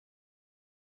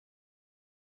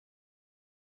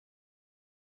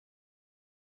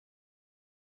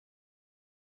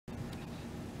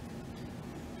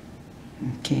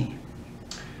Okay.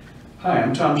 Hi,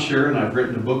 I'm Tom Shearer, and I've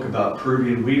written a book about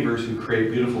Peruvian weavers who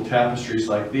create beautiful tapestries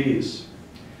like these.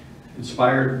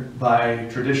 Inspired by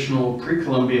traditional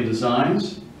pre-Columbian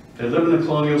designs, they live in the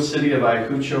colonial city of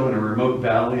Ayacucho in a remote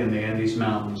valley in the Andes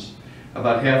Mountains,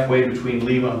 about halfway between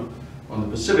Lima on the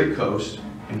Pacific coast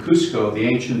and Cusco, the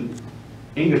ancient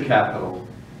Inca capital,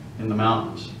 in the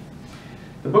mountains.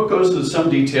 The book goes into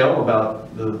some detail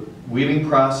about the weaving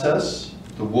process,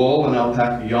 the wool and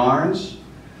alpaca yarns,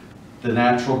 the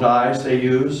natural dyes they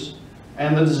use,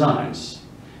 and the designs.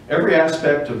 Every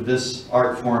aspect of this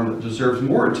art form that deserves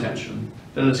more attention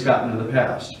than it's gotten in the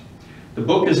past. The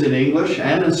book is in English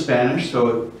and in Spanish,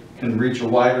 so it can reach a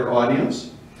wider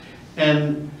audience,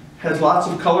 and has lots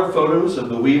of color photos of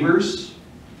the weavers,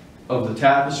 of the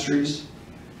tapestries,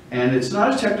 and it's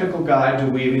not a technical guide to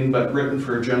weaving, but written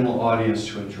for a general audience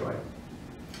to enjoy.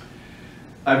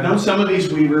 I've known some of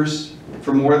these weavers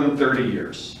for more than 30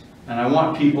 years, and I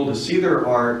want people to see their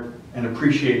art and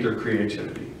appreciate their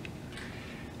creativity.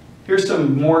 Here's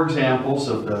some more examples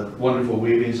of the wonderful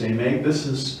weavings they make. This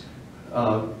is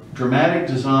a dramatic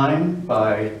design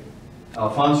by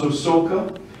Alfonso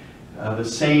Soca. The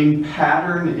same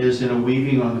pattern is in a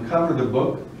weaving on the cover of the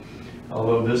book,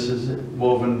 although this is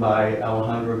woven by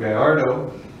Alejandro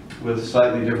Gallardo with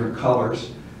slightly different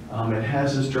colors. It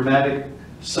has this dramatic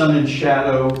sun and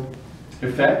shadow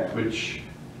effect, which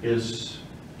is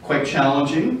quite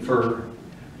challenging for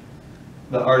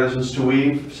the artisans to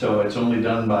weave, so it's only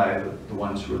done by the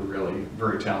ones who are really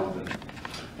very talented.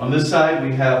 On this side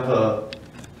we have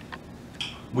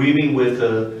weaving with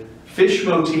a fish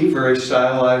motif, very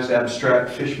stylized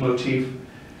abstract fish motif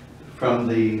from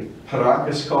the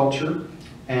Paracas culture,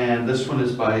 and this one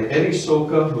is by Eddie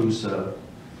Soca, who's a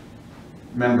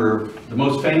member of the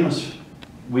most famous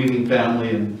weaving family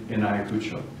in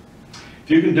Ayacucho. If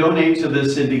you can donate to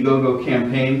this Indiegogo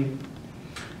campaign,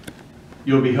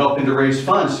 you'll be helping to raise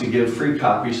funds to give free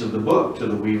copies of the book to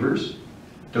the weavers,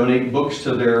 donate books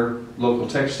to their local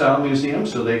textile museum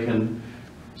so they can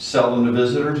sell them to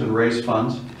visitors and raise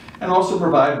funds, and also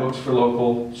provide books for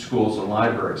local schools and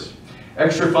libraries.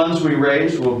 Extra funds we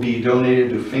raise will be donated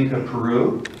to Finca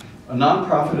Peru, a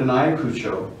nonprofit in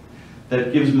Ayacucho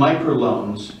that gives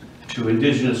microloans to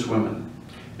indigenous women.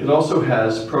 It also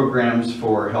has programs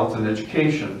for health and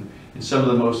education in some of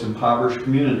the most impoverished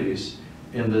communities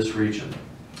in this region.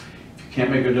 If you can't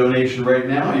make a donation right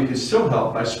now, you can still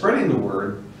help by spreading the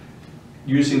word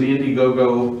using the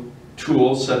Indiegogo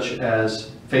tools such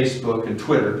as Facebook and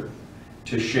Twitter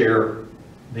to share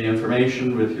the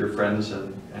information with your friends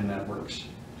and networks.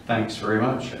 Thanks very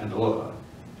much, and aloha.